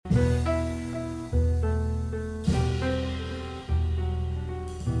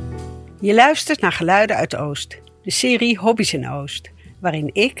Je luistert naar Geluiden uit Oost, de serie Hobby's in Oost, waarin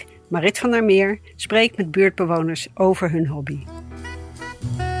ik, Marit van der Meer, spreek met buurtbewoners over hun hobby.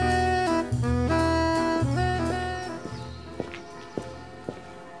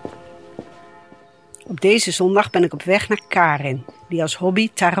 Op deze zondag ben ik op weg naar Karin, die als hobby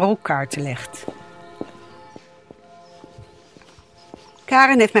tarotkaarten legt.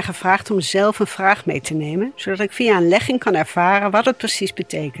 Karin heeft mij gevraagd om zelf een vraag mee te nemen, zodat ik via een legging kan ervaren wat het precies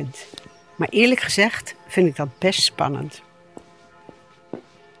betekent. Maar eerlijk gezegd vind ik dat best spannend.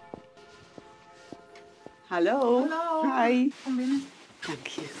 Hallo. Hallo. Hi. Kom binnen. Dank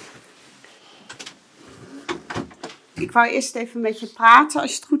je. Ik wou eerst even met je praten als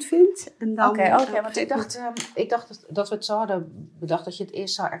je het goed vindt. En dan Oké, want ik dacht dat we het zo hadden bedacht dat je het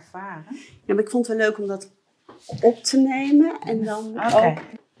eerst zou ervaren. Ja, maar ik vond het wel leuk om dat op te nemen. En dan ook,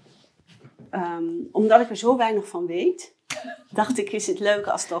 omdat ik er zo weinig van weet, dacht ik, is het leuk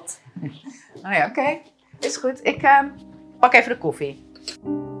als dat... Oh ja, oké. Is goed. Ik pak even de koffie.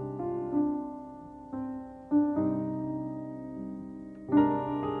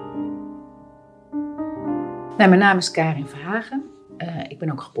 Nou, mijn naam is Karin Verhagen. Ik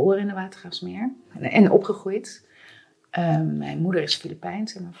ben ook geboren in de Watergraafsmeer en opgegroeid. Mijn moeder is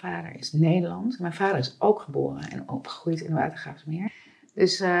Filipijns en mijn vader is Nederlands. Mijn vader is ook geboren en opgegroeid in de Watergraafsmeer.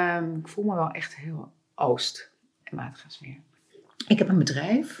 Dus ik voel me wel echt heel Oost in Watergraafsmeer. Ik heb een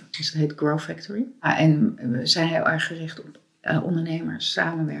bedrijf, dus het heet Grow Factory. En we zijn heel erg gericht op ondernemers,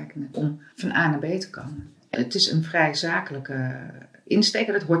 samenwerkingen, om van A naar B te komen. Het is een vrij zakelijke insteek.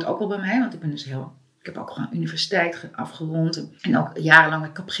 Dat hoort ook wel bij mij, want ik heb ook gewoon universiteit afgerond. En ook jarenlang,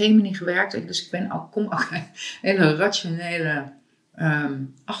 ik heb op Gemini gewerkt. Dus ik kom ook uit een hele rationele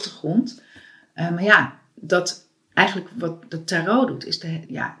achtergrond. Maar ja, dat eigenlijk wat de tarot doet, is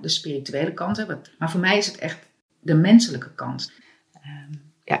de spirituele kant. Hè. Maar voor mij is het echt de menselijke kant.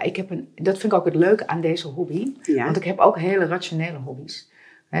 Dat vind ik ook het leuke aan deze hobby. Ja. Want ik heb ook hele rationele hobby's.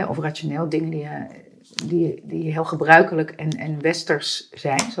 Hè, of rationeel dingen die heel gebruikelijk en westers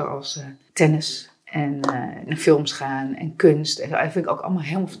zijn. Zoals tennis en naar films gaan en kunst. En dat vind ik ook allemaal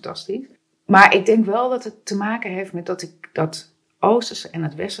helemaal fantastisch. Maar ik denk wel dat het te maken heeft met dat ik dat Oosterse en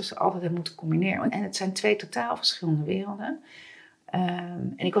het Westerse altijd heb moeten combineren. En het zijn twee totaal verschillende werelden.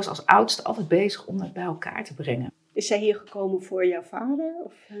 En ik was als oudste altijd bezig om dat bij elkaar te brengen. Is zij hier gekomen voor jouw vader?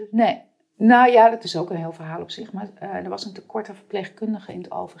 Of? Nee. Nou ja, dat is ook een heel verhaal op zich. Maar er was een tekort aan verpleegkundigen in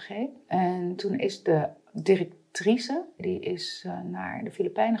het OVG. En toen is de directrice, die is naar de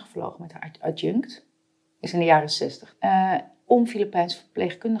Filipijnen gevlogen met haar adjunct. Is in de jaren 60. Om Filipijnse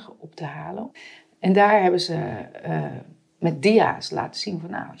verpleegkundigen op te halen. En daar hebben ze met dia's laten zien van,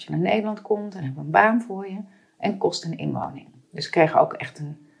 nou, als je naar Nederland komt, dan hebben we een baan voor je. En kost een inwoning. Dus ze kregen ook echt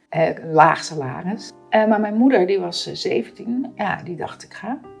een laag salaris. Maar mijn moeder, die was 17. Ja, die dacht, ik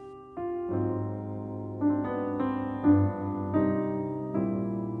ga.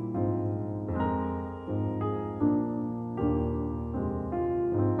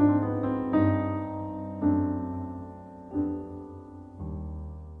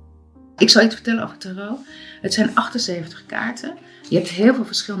 Ik zal iets vertellen over tarot. Het zijn 78 kaarten. Je hebt heel veel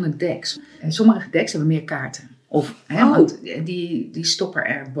verschillende decks. En sommige decks hebben meer kaarten. Want die stoppen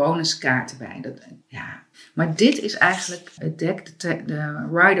er bonuskaarten bij. Maar dit is eigenlijk het deck, de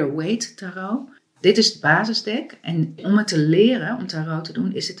Rider-Waite tarot. Dit is het basisdeck. En om het te leren, om tarot te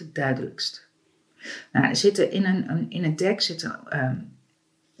doen, is het het duidelijkst. Nou, er zitten in het deck zitten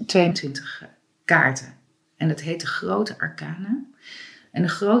 22 kaarten. En dat heet de grote arcana. En de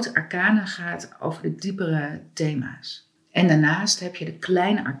grote arcana gaat over de diepere thema's. En daarnaast heb je de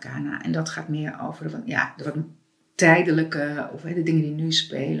kleine arcana. En dat gaat meer over de wat tijdelijke, of de dingen die nu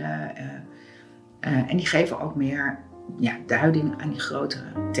spelen. En die geven ook meer duiding aan die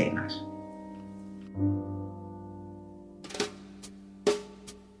grotere thema's.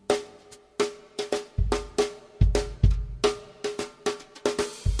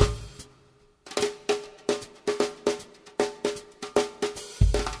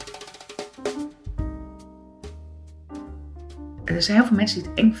 Er zijn heel veel mensen die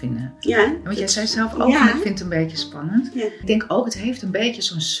het eng vinden. Ja. Want jij zei zelf ook, ik vind het een beetje spannend. Ja. Ik denk ook, het heeft een beetje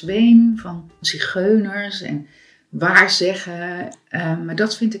zo'n zweem van zigeuners en waarzeggen. Maar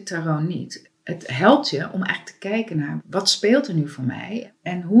dat vind ik tarot niet. Het helpt je om eigenlijk te kijken naar, wat speelt er nu voor mij?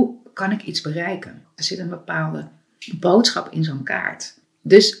 En hoe kan ik iets bereiken? Er zit een bepaalde boodschap in zo'n kaart.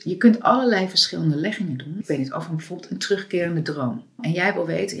 Dus je kunt allerlei verschillende leggingen doen. Ik weet niet, over bijvoorbeeld een terugkerende droom. En jij wil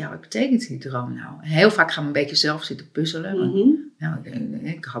weten, wat betekent die droom nou? En heel vaak gaan we een beetje zelf zitten puzzelen. Want,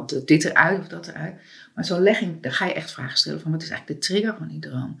 ik had dit eruit of dat eruit. Maar zo'n legging, daar ga je echt vragen stellen van, wat is eigenlijk de trigger van die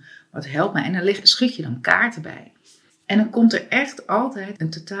droom? Wat helpt mij? En dan schud je dan kaarten bij. En dan komt er echt altijd een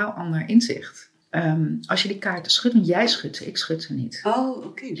totaal ander inzicht. Als je die kaarten schudt, want jij schudt ze, ik schud ze niet. Oh,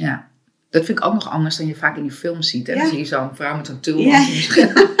 oké. Ja. Dat vind ik ook nog anders dan je vaak in die films ziet. En dan zie je zo'n vrouw met een tulband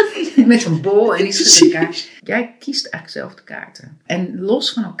met een bol en die schudt een kaart. Jij kiest eigenlijk zelf de kaarten. En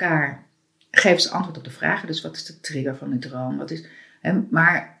los van elkaar geven ze antwoord op de vragen. Dus wat is de trigger van de droom?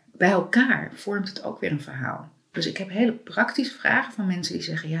 Maar bij elkaar vormt het ook weer een verhaal. Dus ik heb hele praktische vragen van mensen die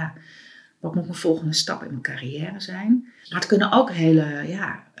zeggen... ja, wat moet mijn volgende stap in mijn carrière zijn? Maar het kunnen ook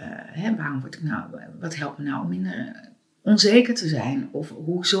waarom word ik nou... wat helpt me nou om minder onzeker te zijn? Of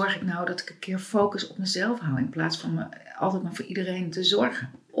hoe zorg ik nou dat ik een keer focus op mezelf hou... in plaats van altijd maar voor iedereen te zorgen?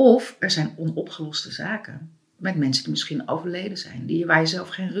 Of er zijn onopgeloste zaken... met mensen die misschien overleden zijn... waar je zelf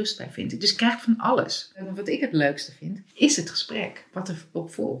geen rust bij vindt. Dus je krijgt van alles. En wat ik het leukste vind, is het gesprek wat er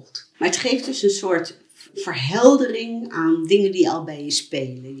op volgt. Maar het geeft dus een soort verheldering aan dingen die al bij je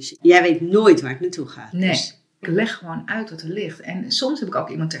spelen. Jij weet nooit waar het naartoe gaat. Nee, Dus ik leg gewoon uit wat er ligt. En soms heb ik ook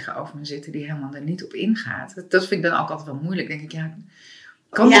iemand tegenover me zitten die helemaal er niet op ingaat. Dat vind ik dan ook altijd wel moeilijk. Denk ik,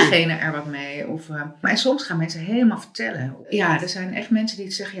 kan diegene er wat mee? Maar soms gaan mensen helemaal vertellen. Ja, er zijn echt mensen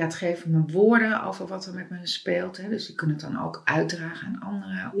die zeggen, het geven me woorden over wat er met me speelt. Hè. Dus die kunnen het dan ook uitdragen aan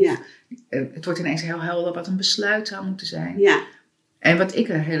anderen. Het wordt ineens heel helder wat een besluit zou moeten zijn. Ja. En wat ik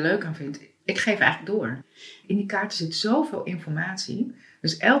er heel leuk aan vind, ik geef eigenlijk door. In die kaarten zit zoveel informatie.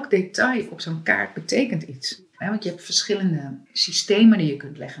 Dus elk detail op zo'n kaart betekent iets. Want je hebt verschillende systemen die je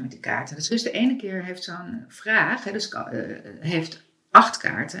kunt leggen met die kaarten. Dus de ene keer heeft zo'n vraag, heeft 8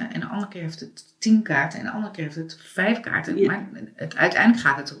 kaarten. En de andere keer heeft het 10 kaarten. En de andere keer heeft het 5 kaarten. Ja. Maar uiteindelijk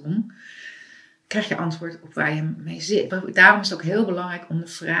gaat het erom, krijg je antwoord op waar je mee zit. Daarom is het ook heel belangrijk om de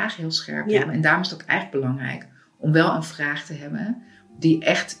vraag heel scherp te hebben. En daarom is het ook eigenlijk belangrijk om wel een vraag te hebben die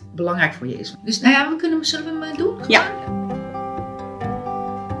echt belangrijk voor je is. Dus zullen we hem doen? Ja.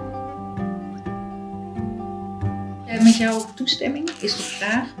 Met jouw toestemming is de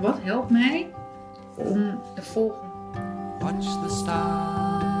vraag, wat helpt mij om de volgende... Watch the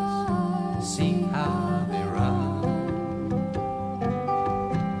stars, see how they run.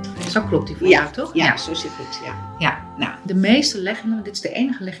 Zo klopt die voor jou, toch? Ja, zo zit het, Ja, nou, de meeste leggingen, dit is de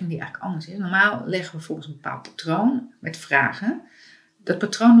enige legging die eigenlijk anders is. Normaal leggen we volgens een bepaald patroon met vragen. Dat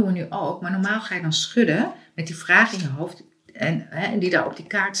patroon doen we nu ook, maar normaal ga je dan schudden met die vraag in je hoofd en die daar op die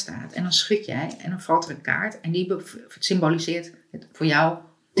kaart staat. En dan schud jij en dan valt er een kaart en die symboliseert voor jou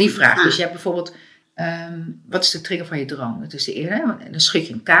die vraag. Dus je hebt bijvoorbeeld, wat is de trigger van je droom? Dat is de eerste. Dan schud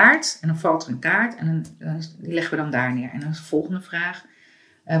je een kaart en dan valt er een kaart en die leggen we dan daar neer. En dan is de volgende vraag,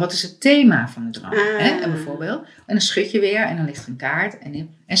 wat is het thema van de droom? En bijvoorbeeld. En dan schud je weer en dan ligt er een kaart.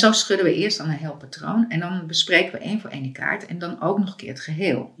 En zo schudden we eerst dan een heel patroon. En dan bespreken we 1 voor 1 die kaart. En dan ook nog een keer het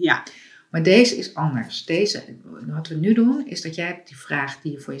geheel. Ja. Maar deze is anders. Wat we nu doen, is dat jij hebt die vraag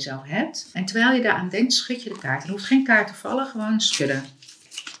die je voor jezelf hebt. En terwijl je daaraan denkt, schud je de kaart. Er hoeft geen kaart te vallen, gewoon schudden.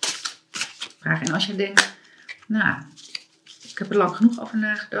 Vraag. En als je denkt, ik heb er lang genoeg over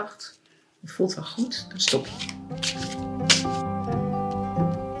nagedacht. Het voelt wel goed, dan stop je.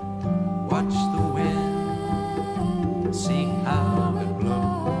 Watch the wind, see how it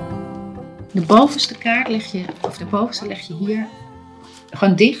blows. De bovenste kaart leg je hier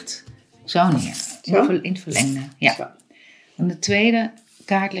gewoon dicht, zo neer. In het verlengde. Ja. Zo. En de tweede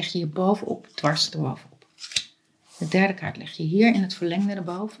kaart leg je hier bovenop, dwars erbovenop. De derde kaart leg je hier in het verlengde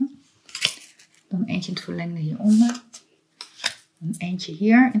erboven. Dan eentje in het verlengde hieronder. Dan eentje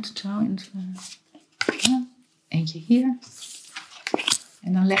hier eentje hier.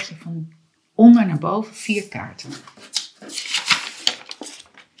 En dan leg je van onder naar boven 4 kaarten.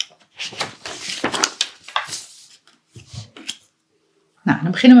 Nou,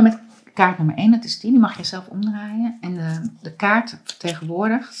 dan beginnen we met kaart nummer 1. Dat is die mag je zelf omdraaien. En de kaart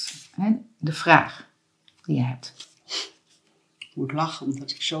vertegenwoordigt de vraag die je hebt. Ik moet lachen,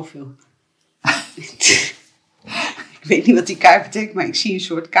 omdat ik zoveel... Ik weet niet wat die kaart betekent, maar ik zie een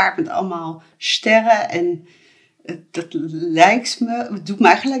soort kaart met allemaal sterren. En dat lijkt me... Het doet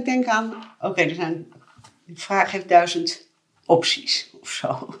mij gelijk denken aan... Die vraag heeft 1000 opties of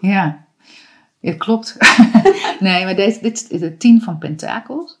zo. Ja, het klopt. Nee, maar dit is de 10 van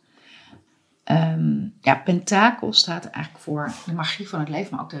pentakels. Pentakel staat eigenlijk voor de magie van het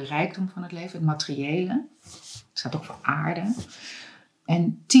leven, maar ook de rijkdom van het leven, het materiële. Het staat ook voor aarde.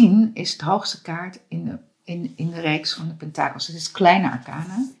 En 10 is de hoogste kaart in de reeks van de pentakels. Het is kleine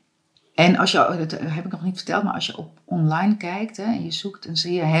arcana. En dat heb ik nog niet verteld, maar als je online kijkt en je zoekt, dan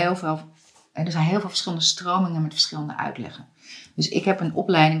zie je er zijn heel veel verschillende stromingen met verschillende uitleggen. Dus ik heb een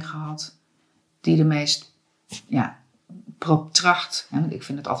opleiding gehad die de meest tracht, want ik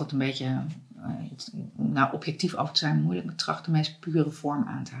vind het altijd een beetje, objectief over te zijn moeilijk, maar tracht de meest pure vorm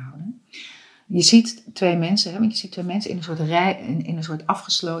aan te houden. je ziet twee mensen, hè, want je ziet twee mensen in een soort, in een soort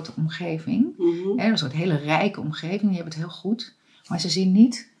afgesloten omgeving. Hè, een soort hele rijke omgeving, die hebben het heel goed. Maar ze zien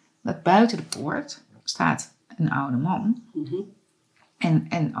niet dat buiten de poort staat een oude man.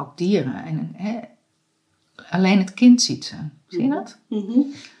 En ook dieren. Alleen het kind ziet ze. Zie je dat?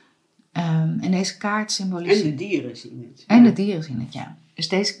 En deze kaart symboliseert... En de dieren zien het. En de dieren zien het, ja. Dus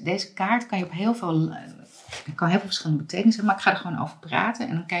deze kaart kan je op heel veel verschillende betekenissen hebben. Maar ik ga er gewoon over praten.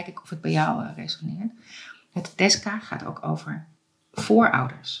 En dan kijk ik of het bij jou resoneert. Deze kaart gaat ook over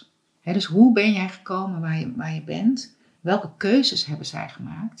voorouders. Dus hoe ben jij gekomen waar je bent? Welke keuzes hebben zij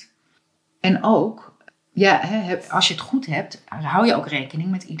gemaakt? En ook, als je het goed hebt, hou je ook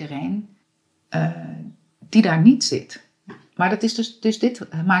rekening met iedereen die daar niet zit. Maar dat is dus dit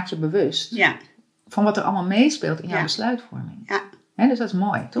maakt je bewust van wat er allemaal meespeelt in jouw besluitvorming. Ja. Dus dat is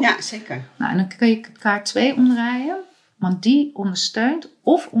mooi, toch? Ja, zeker. Nou, en dan kun je kaart 2 omdraaien, want die ondersteunt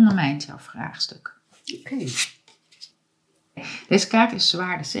of ondermijnt jouw vraagstuk. Oké. Deze kaart is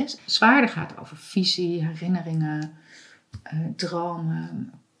zwaarde 6. Zwaarde gaat over visie, herinneringen,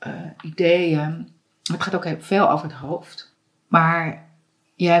 dromen, ideeën. Het gaat ook heel veel over het hoofd. Maar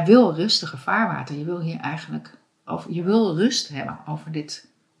jij wil rustige vaarwater. Je wil hier eigenlijk je wil rust hebben over dit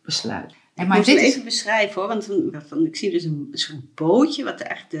besluit. Ik moet het even beschrijven hoor, want ik zie dus een soort bootje wat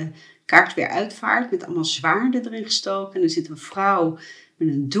eigenlijk de kaart weer uitvaart met allemaal zwaarden erin gestoken. En er zit een vrouw met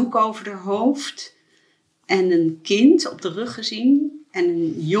een doek over haar hoofd en een kind op de rug gezien. En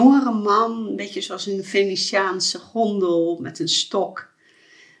een jongere man, een beetje zoals een Venetiaanse gondel met een stok.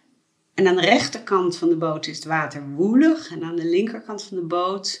 En aan de rechterkant van de boot is het water woelig en aan de linkerkant van de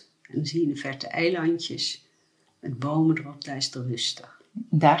boot, en dan zie je in de verte eilandjes met bomen erop, daar is het rustig.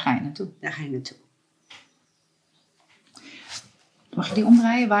 Daar ga je naartoe. Daar ga je naartoe. Mag je die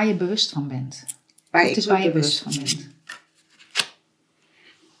omdraaien waar je bewust van bent? Het is waar je bewust van bent.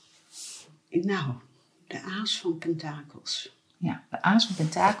 Nou, de aas van pentakels. Ja, de aas van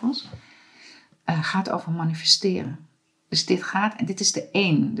pentakels gaat over manifesteren. Dus dit is de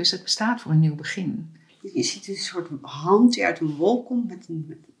 1. Dus het bestaat voor een nieuw begin. Je ziet een soort hand die uit een wolk komt.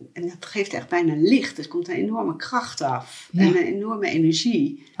 En dat geeft echt bijna licht. Er komt een enorme kracht af. Ja. En een enorme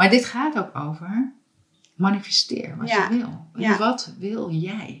energie. Maar dit gaat ook over manifesteren wat je wil. En wat wil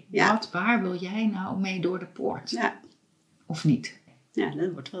jij? Ja. Waar wil jij nou mee door de poort? Ja. Of niet? Ja,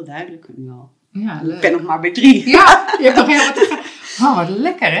 dat wordt wel duidelijker nu al. Ja, leuk. Ik ben nog maar bij 3. Ja, je hebt nog heel wat te gaan. Oh, wat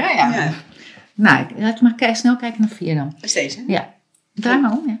lekker hè? Ja. Nou, laten we maar snel kijken naar 4 dan. Dat is deze? Ja. Draai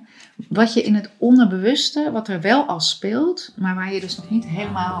maar om, ja. Wat je in het onderbewuste, wat er wel al speelt, maar waar je dus nog niet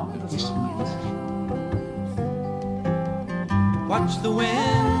helemaal bewust van bent. Watch the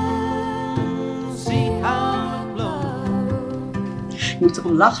wind, see how it blows. Ik moet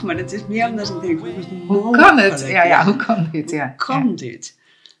erom lachen, maar dat is meer omdat ik denk, hoe kan het? Ja, hoe kan dit? Ja. Hoe kan dit?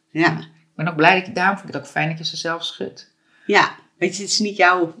 Ja. Ik ben ook blij dat je, daarom vind ik het ook fijn dat je ze zelf schudt. Ja, weet je, het is niet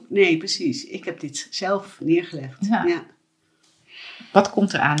jouw... Nee, precies. Ik heb dit zelf neergelegd. Ja. Wat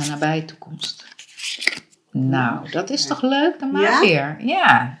komt er aan de nabije toekomst? Nou, dat is toch leuk, de magier?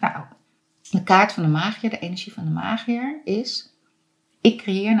 Ja. Nou, de kaart van de magier, de energie van de magier is... Ik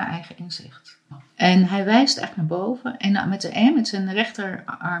creëer naar eigen inzicht. En hij wijst echt naar boven. En met zijn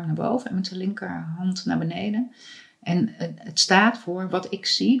rechterarm naar boven en met zijn linkerhand naar beneden. En het staat voor wat ik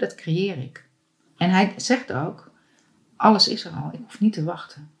zie, dat creëer ik. En hij zegt ook, alles is er al. Ik hoef niet te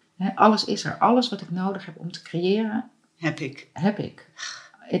wachten. Alles is er. Alles wat ik nodig heb om te creëren... Heb ik.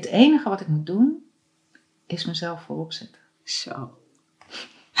 Het enige wat ik moet doen, is mezelf voorop zetten. Zo.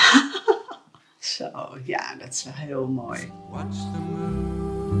 Zo, ja, dat is wel heel mooi. Watch the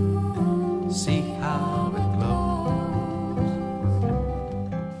moon, see how it glows.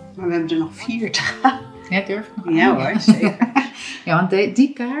 Maar we hebben er nog 4 te gaan. Ja, durf ik nog aan? Ja hoor, zeker. Ja, want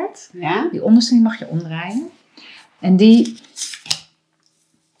die kaart, die onderste, die mag je omdraaien. En die...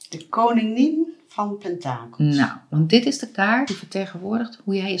 De koningin van pentakels. Nou, want dit is de kaart die vertegenwoordigt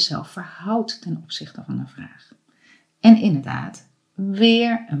hoe jij jezelf verhoudt ten opzichte van een vraag. En inderdaad,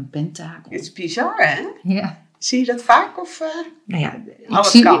 weer een pentakel. Het is bizar, hè? Ja. Zie je dat vaak? Of, Nou ja,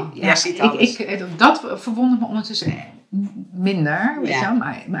 alles kan. Ja, ziet alles. Dat verwondert me ondertussen minder. Weet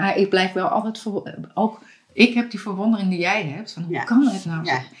je, maar ik blijf wel altijd... Ook, ik heb die verwondering die jij hebt. Van, hoe kan het nou?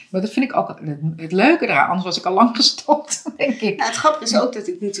 Ja. Maar dat vind ik ook het leuke eraan. Anders was ik al lang gestopt, denk ik. Nou, het grappige is ook dat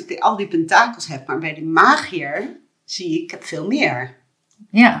ik natuurlijk al die pentakels heb. Maar bij de magier zie ik heb veel meer.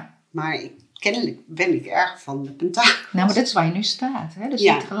 Ja. Maar kennelijk ben ik erg van de pentakels. Nou, maar dat is waar je nu staat. Hè? Dus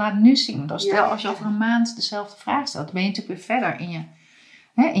je laat nu zien. Want als je over een maand dezelfde vraag stelt, dan ben je natuurlijk weer verder in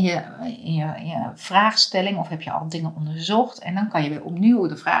je vraagstelling. Of heb je al dingen onderzocht. En dan kan je weer opnieuw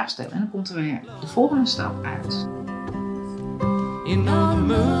de vraag stellen. En dan komt er weer de volgende stap uit. You know the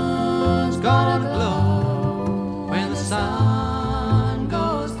moon's gonna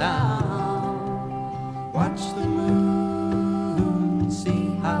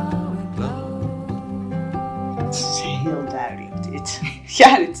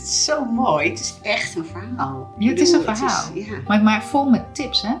Ja, het is zo mooi. Het is echt een verhaal. Ja, het is een verhaal. Maar vol met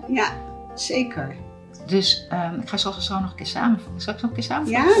tips, hè? Ja, zeker. Dus ik ga zo nog een keer samenvatten. Zal ik nog een keer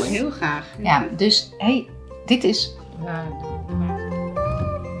samenvatten? Ja, voor je? heel graag. Ja, dus dit is...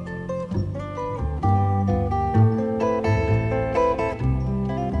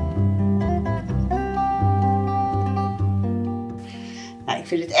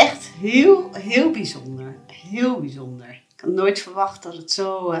 Ik vind het echt heel, heel bijzonder. Heel bijzonder. Ik had nooit verwacht dat het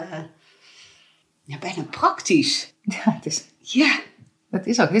zo... bijna praktisch. Ja, het is... Ja. Dat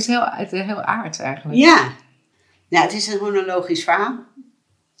is ook. Het is heel aards eigenlijk. Ja. Ja, het is gewoon een logisch verhaal.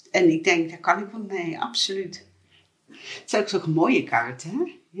 En ik denk, daar kan ik wat mee. Absoluut. Het is ook zo'n mooie kaart, hè?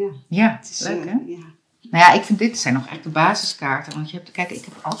 Ja, het is, leuk, hè? Ja. Nou ja, ik vind dit zijn nog echt de basiskaarten. Want je hebt... Kijk, ik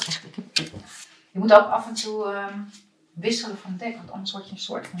heb ook echt... Je moet ook af en toe... wisselen van dek, want anders word je een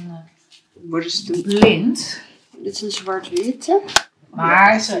soort van blind. Dit is een zwart-witte.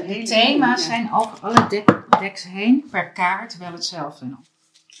 Maar de thema's zijn over alle decks heen per kaart wel hetzelfde.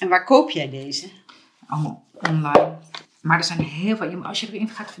 En waar koop jij deze? Allemaal online. Maar er zijn heel veel. Als je erin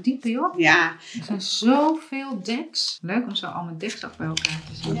gaat verdiepen, joh. Ja. Er zijn zoveel decks. Leuk om zo allemaal decks ook bij elkaar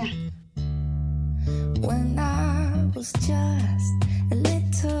te zien. Ja. When I was just a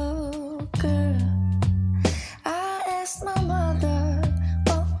little girl, my mother,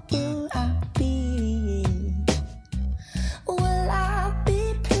 what will I be? Will I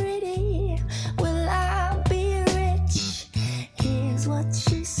be pretty? Will I be rich? Here's what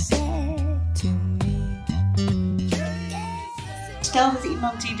she said to me. Stel dat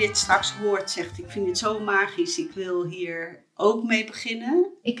iemand die dit straks hoort zegt, ik vind dit zo magisch, ik wil hier ook mee beginnen.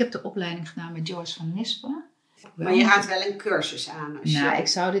 Ik heb de opleiding gedaan met Joyce van Nispen. Maar je gaat wel een cursus aan. Ik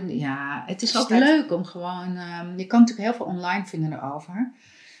zou dit... Ja, het is ook leuk om gewoon... je kan natuurlijk heel veel online vinden erover.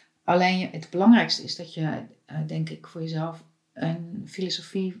 Alleen het belangrijkste is dat je, denk ik, voor jezelf een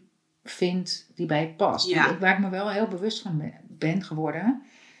filosofie vindt die bij je past. Ja. Waar ik me wel heel bewust van ben geworden,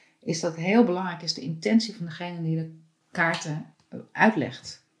 is dat het heel belangrijk is de intentie van degene die de kaarten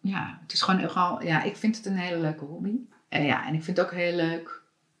uitlegt. Ja, het is gewoon... Ja, ik vind het een hele leuke hobby. En ik vind het ook heel leuk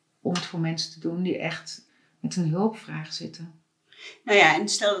om het voor mensen te doen die echt met een hulpvraag zitten. Nou ja, en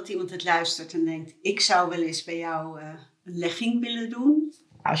stel dat iemand het luistert en denkt, ik zou wel eens bij jou een legging willen doen.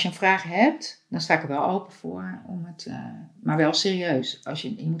 Als je een vraag hebt, dan sta ik er wel open voor. Maar wel serieus.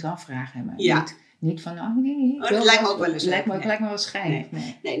 Je moet wel een vraag hebben. Ja. Niet van, nee. Dat lijkt me ook wel eens leuk. Lijkt me wel schijnig.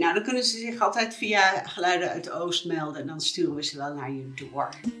 Nee, nou dan kunnen ze zich altijd via Geluiden uit de Oost melden. En dan sturen we ze wel naar je door.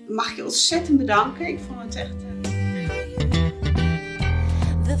 Mag ik je ontzettend bedanken. Ik vond het echt...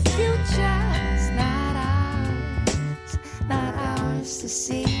 The future's not ours to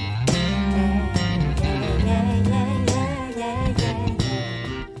see.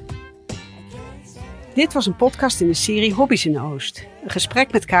 Dit was een podcast in de serie Hobby's in Oost. Een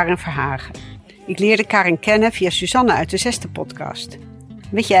gesprek met Karin Verhagen. Ik leerde Karin kennen via Suzanne uit de 6e podcast.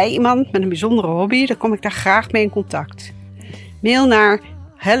 Weet jij iemand met een bijzondere hobby? Dan kom ik daar graag mee in contact. Mail naar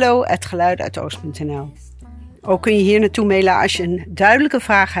hello@geluidenuitoost.nl. Ook kun je hier naartoe mailen als je een duidelijke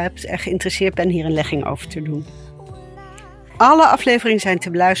vraag hebt en geïnteresseerd bent hier een legging over te doen. Alle afleveringen zijn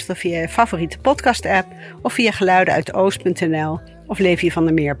te beluisteren via je favoriete podcast-app of via geluidenuitoost.nl of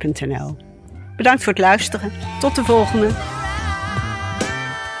leefjevandermeer.nl. Bedankt voor het luisteren. Tot de volgende.